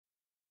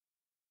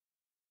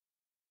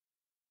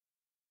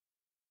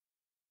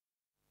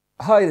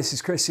Hi, this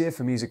is Chris here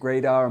for Music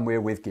Radar and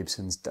we're with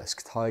Gibson's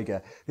Dusk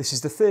Tiger. This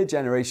is the third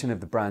generation of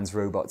the brand's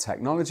robot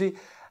technology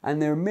and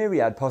there are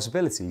myriad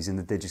possibilities in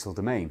the digital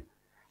domain.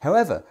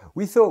 However,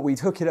 we thought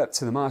we'd hook it up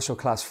to the Marshall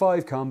Class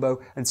 5 combo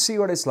and see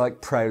what it's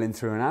like prowling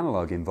through an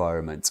analog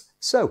environment.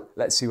 So,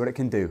 let's see what it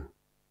can do.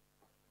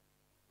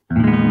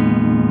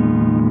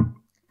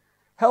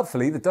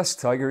 Helpfully, the Dusk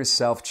Tiger is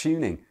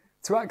self-tuning.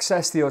 To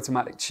access the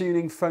automatic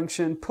tuning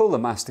function, pull the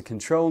master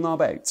control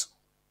knob out.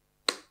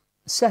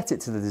 Set it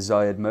to the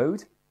desired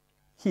mode.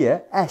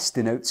 Here, S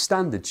denotes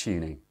standard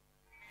tuning.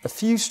 A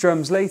few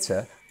strums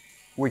later,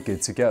 we're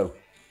good to go.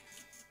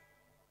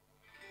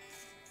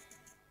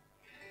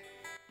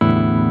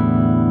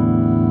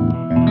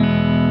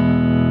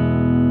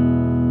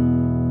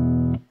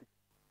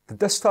 The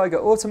Dusk Tiger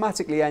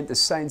automatically enters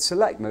sound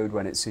select mode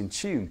when it's in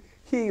tune.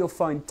 Here you'll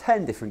find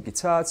 10 different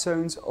guitar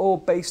tones, all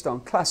based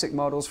on classic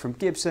models from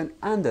Gibson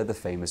and other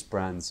famous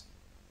brands.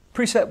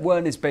 Preset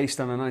 1 is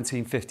based on a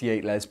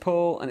 1958 Les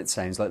Paul and it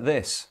sounds like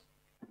this.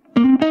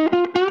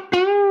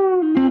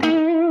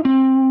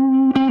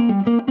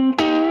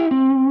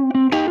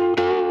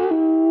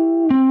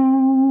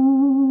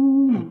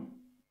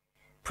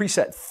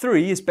 Preset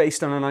 3 is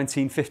based on a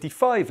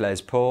 1955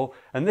 Les Paul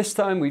and this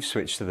time we've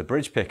switched to the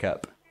bridge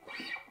pickup.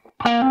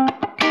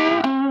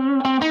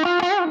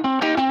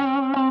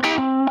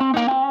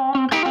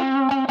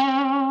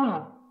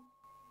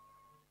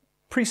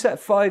 Preset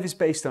 5 is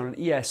based on an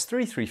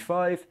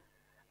ES335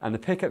 and the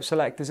pickup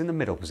selector is in the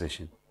middle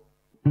position.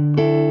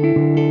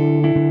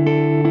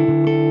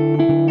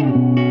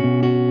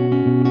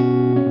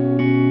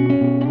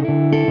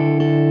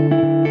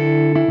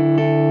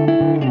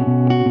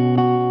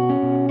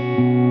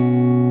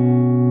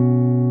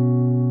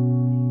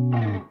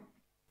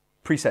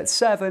 Preset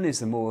 7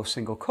 is the more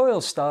single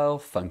coil style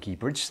funky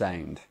bridge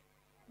sound.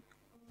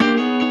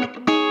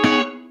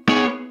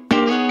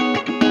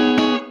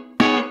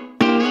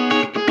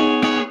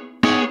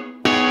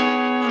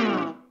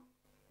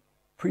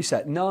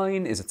 Preset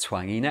 9 is a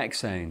twangy neck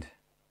sound.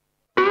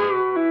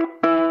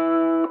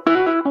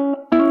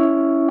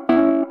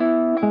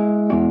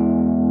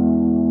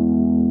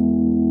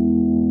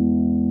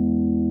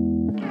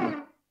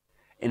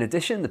 In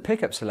addition, the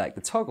pickup selector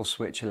toggle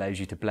switch allows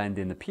you to blend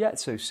in the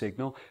piezo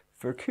signal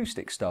for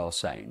acoustic style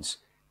sounds.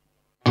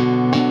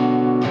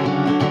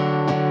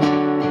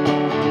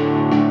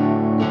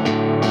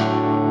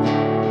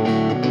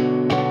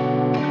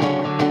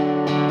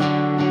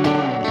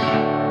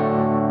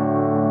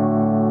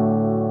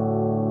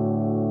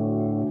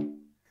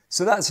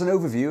 So that's an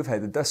overview of how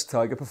the Dusk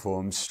Tiger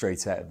performs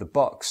straight out of the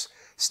box.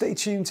 Stay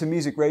tuned to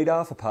Music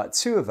Radar for part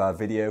 2 of our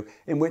video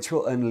in which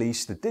we'll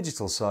unleash the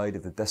digital side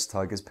of the Dusk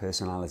Tiger's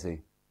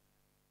personality.